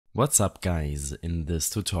What's up guys, in this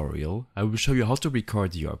tutorial I will show you how to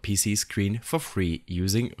record your PC screen for free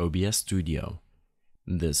using OBS Studio.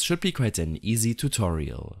 This should be quite an easy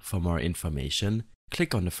tutorial. For more information,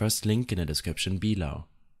 click on the first link in the description below.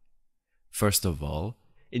 First of all,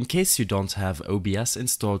 in case you don't have OBS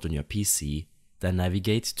installed on your PC, then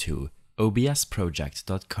navigate to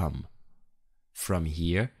obsproject.com. From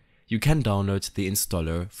here, you can download the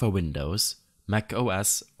installer for Windows, Mac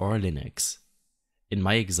OS or Linux. In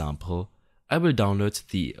my example, I will download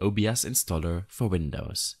the OBS installer for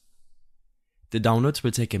Windows. The download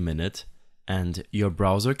will take a minute, and your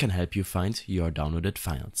browser can help you find your downloaded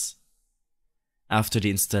files. After the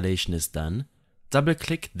installation is done,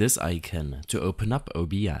 double-click this icon to open up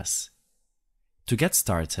OBS. To get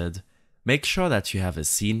started, make sure that you have a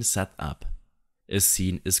scene set up. A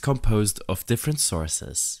scene is composed of different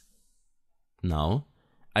sources. Now,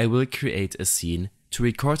 I will create a scene to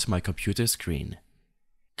record my computer screen.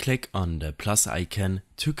 Click on the plus icon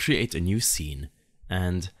to create a new scene,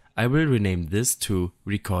 and I will rename this to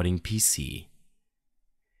Recording PC.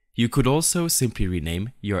 You could also simply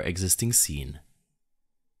rename your existing scene.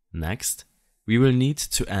 Next, we will need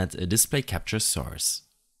to add a display capture source.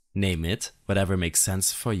 Name it whatever makes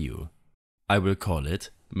sense for you. I will call it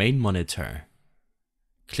Main Monitor.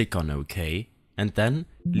 Click on OK, and then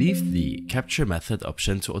leave the Capture Method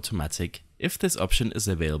option to Automatic if this option is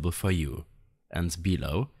available for you. And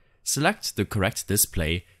below, select the correct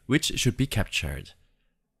display which should be captured.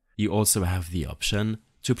 You also have the option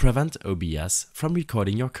to prevent OBS from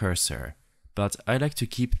recording your cursor, but I like to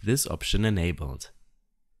keep this option enabled.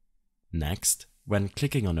 Next, when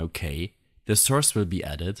clicking on OK, the source will be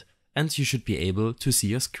added and you should be able to see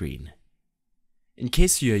your screen. In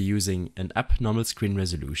case you are using an abnormal screen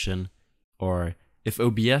resolution, or if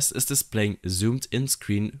OBS is displaying a zoomed in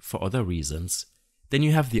screen for other reasons, then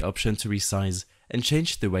you have the option to resize and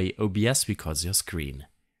change the way OBS records your screen.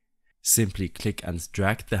 Simply click and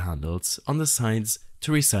drag the handles on the sides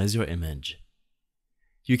to resize your image.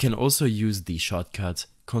 You can also use the shortcut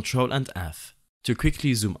Ctrl and F to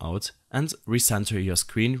quickly zoom out and recenter your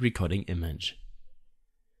screen recording image.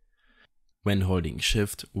 When holding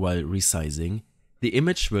Shift while resizing, the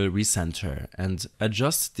image will recenter and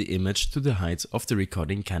adjust the image to the height of the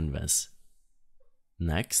recording canvas.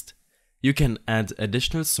 Next, you can add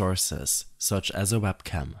additional sources, such as a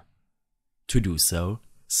webcam. To do so,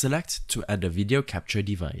 select to add a video capture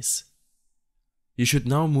device. You should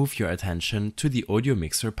now move your attention to the audio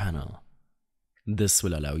mixer panel. This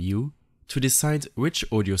will allow you to decide which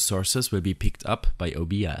audio sources will be picked up by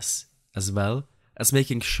OBS, as well as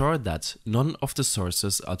making sure that none of the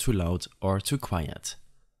sources are too loud or too quiet.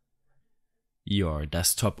 Your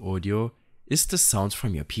desktop audio is the sound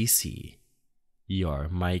from your PC. Your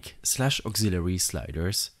mic/auxiliary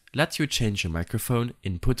sliders let you change your microphone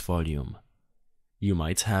input volume. You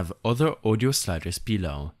might have other audio sliders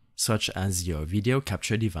below, such as your video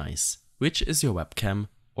capture device, which is your webcam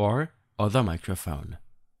or other microphone.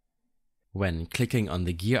 When clicking on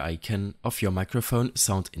the gear icon of your microphone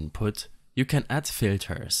sound input, you can add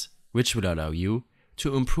filters, which will allow you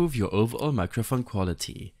to improve your overall microphone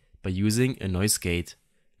quality by using a noise gate,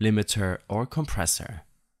 limiter or compressor.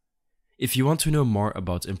 If you want to know more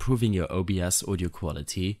about improving your OBS audio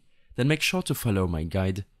quality, then make sure to follow my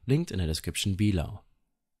guide linked in the description below.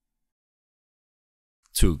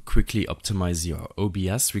 To quickly optimize your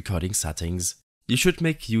OBS recording settings, you should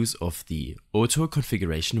make use of the Auto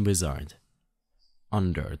Configuration Wizard.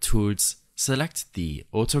 Under Tools, select the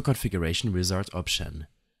Auto Configuration Wizard option,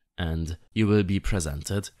 and you will be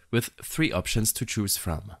presented with 3 options to choose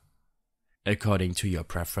from. According to your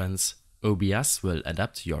preference, OBS will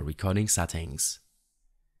adapt your recording settings.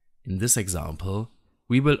 In this example,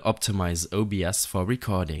 we will optimize OBS for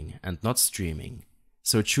recording and not streaming,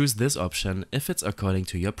 so choose this option if it's according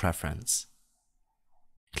to your preference.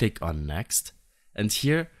 Click on Next, and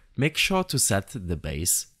here make sure to set the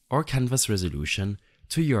base or canvas resolution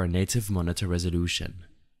to your native monitor resolution.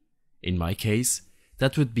 In my case,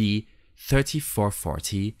 that would be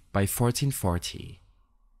 3440 by 1440.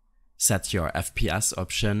 Set your FPS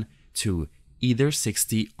option to either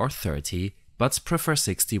 60 or 30, but prefer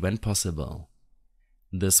 60 when possible.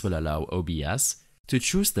 This will allow OBS to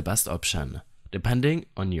choose the best option, depending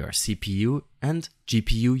on your CPU and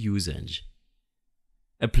GPU usage.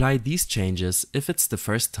 Apply these changes if it's the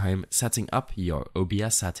first time setting up your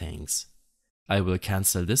OBS settings. I will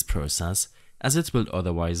cancel this process as it will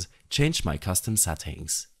otherwise change my custom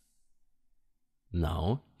settings.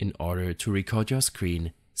 Now, in order to record your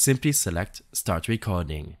screen, simply select Start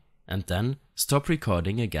Recording and then stop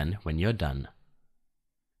recording again when you're done.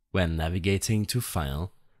 When navigating to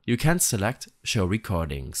File, you can select Show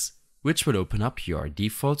Recordings, which will open up your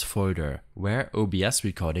default folder where OBS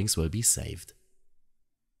recordings will be saved.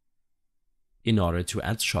 In order to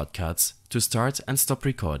add shortcuts to start and stop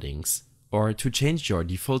recordings, or to change your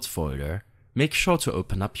default folder, make sure to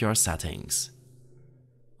open up your settings.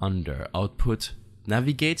 Under Output,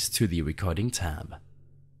 navigate to the Recording tab.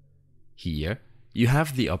 Here, you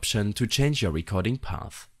have the option to change your recording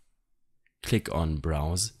path. Click on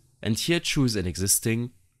Browse and here choose an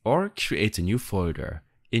existing or create a new folder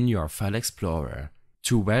in your File Explorer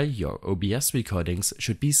to where your OBS recordings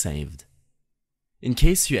should be saved. In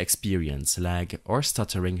case you experience lag or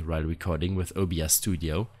stuttering while recording with OBS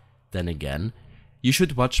Studio, then again, you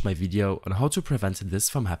should watch my video on how to prevent this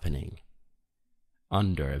from happening.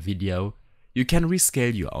 Under Video, you can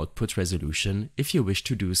rescale your output resolution if you wish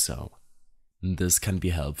to do so. This can be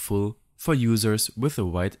helpful for users with a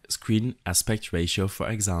wide screen aspect ratio, for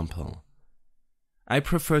example. I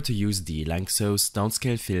prefer to use the Lanczos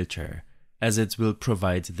downscale filter, as it will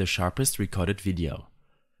provide the sharpest recorded video,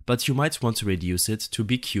 but you might want to reduce it to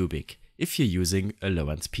be cubic if you're using a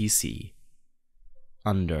low-end PC.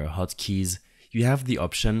 Under Hotkeys, you have the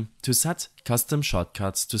option to set custom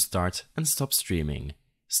shortcuts to start and stop streaming,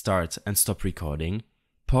 start and stop recording,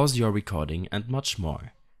 pause your recording, and much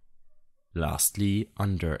more. Lastly,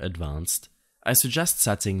 under Advanced, I suggest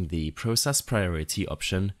setting the Process Priority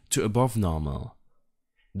option to above normal.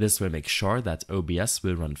 This will make sure that OBS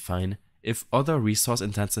will run fine if other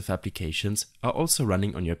resource-intensive applications are also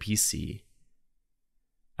running on your PC.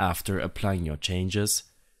 After applying your changes,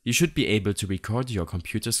 you should be able to record your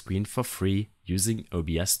computer screen for free using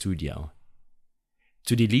OBS Studio.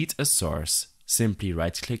 To delete a source, simply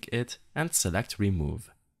right-click it and select Remove.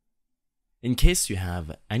 In case you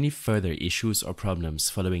have any further issues or problems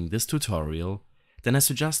following this tutorial, then I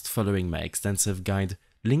suggest following my extensive guide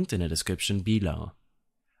linked in the description below.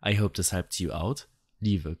 I hope this helped you out.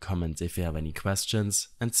 Leave a comment if you have any questions,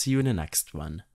 and see you in the next one.